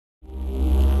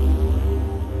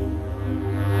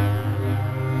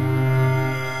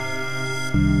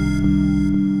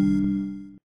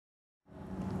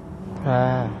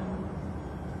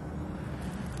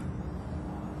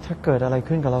เกิดอะไร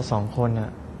ขึ้นกับเราสองคนอะ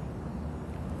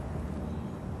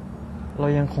เรา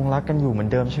ยังคงรักกันอยู่เหมือน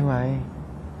เดิมใช่ไหม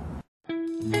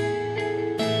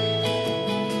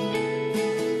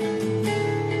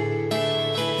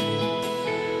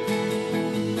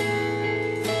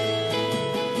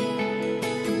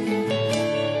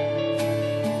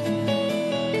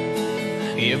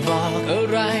อย่าบอกอะ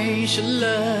ไรฉันเล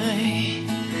ย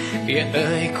อย่าเ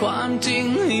อ่ยความจริง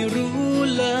ให้รู้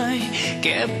เลยเ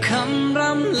ก็บคำ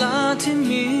ร่ำลาที่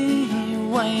มี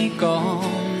ไว้ก่อ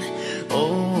นโอ้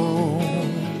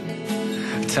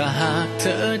ถ้าหากเธ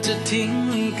อจะทิ้ง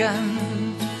กัน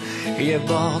อย่า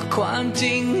บอกความจ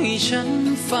ริงให้ฉัน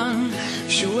ฟัง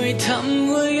ช่วยท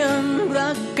ำว่ายัง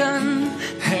รักกัน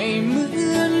ให้เหมื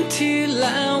อนที่แ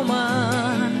ล้วมา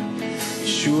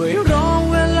ช่วยรอ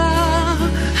เวลา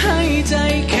ให้ใจ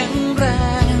แข็งแร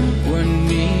งกว่า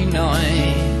นี้หน่อย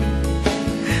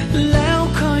แล้ว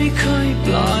ค่อยๆป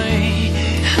ล่อย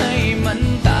ให้มัน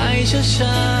ตาย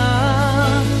ช้า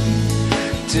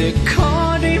ๆจะขอ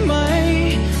ได้ไหม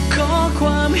ขอคว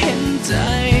ามเห็นใจ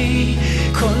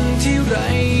คนที่ไร้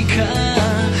ค่า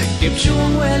เก็บช่วง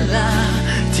เวลา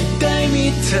ที่ได้มี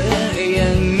เธออย่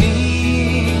างนี้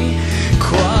ค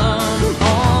วาม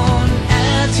อ่อนแอ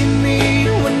ที่มี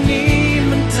วันนี้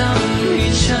มันทำให้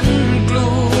ฉันกลั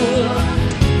ว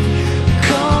ข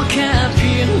อแค่เ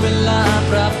พียงเวลา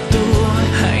ปรับตัว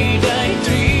ให้ได้เต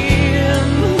รียม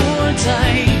หัวใจ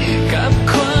กับ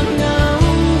ความเหงา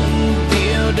เดี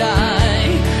ยวดาย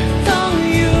ต้อง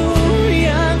อยู่อ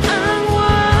ย่างอ้าง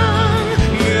ว้าง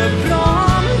เมื่อพร้อ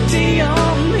มที่ยอ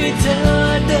มให้เธอ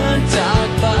เดินจาก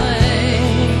ไป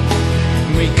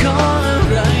ไม่ขออะ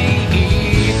ไรอี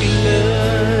กเล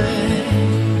ย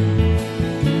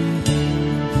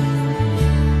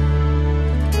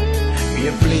อย่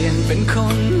าเปลี่ยนเป็นค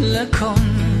นละคน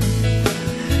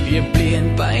อย่าเปลี่ยน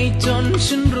ไปจน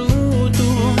ฉันรู้ตั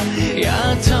วอย่า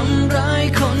ทำร้าย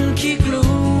คนขี้กลั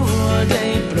วได้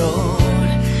โปร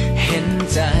ดเห็น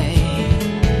ใจ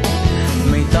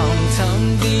ไม่ต้องท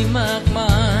ำดีมากม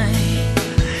าย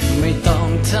ไม่ต้อง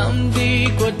ทำดี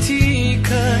กว่าที่เ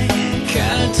คยแค่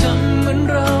ทำเหมือน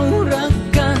เรารัก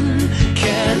กันแ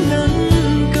ค่นั้น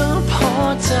ก็พอ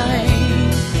ใจ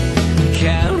แ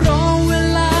ค่รอเว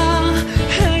ลา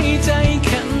ให้ใจแ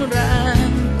ข็งแรง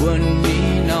กว่านี้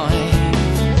หน่อย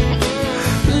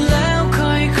แล้ว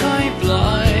ค่อยๆปล่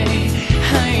อย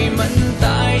ให้มันต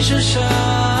ายช้า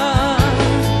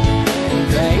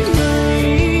ๆได้ไหม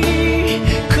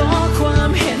ขอความ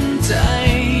เห็นใจ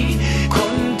ค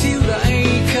นที่ไร้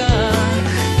ค่า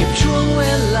เก็บช่วงเว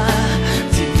ลา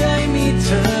ที่ได้มีเธ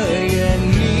ออย่าง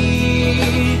นี้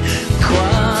คว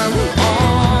ามอ่อ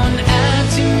นแอ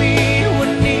ที่มีวั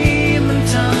นนี้มัน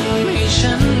ทำให้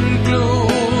ฉันกลัว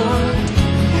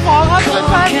ขอ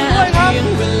แค่เพียง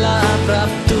เวลาปรั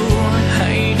บตัวใ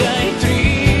ห้ได้เตรี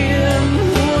ยม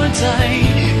หัวใจ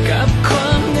กับคว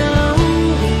ามเหงา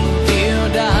เดียว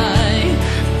ดาย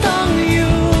ต้องอ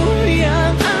ยู่อย่า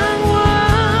งอ้างว้า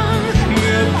งเ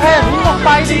มื่อพร้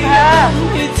อมที่ยอม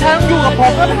ให้เธอเดิ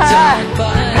นจากไป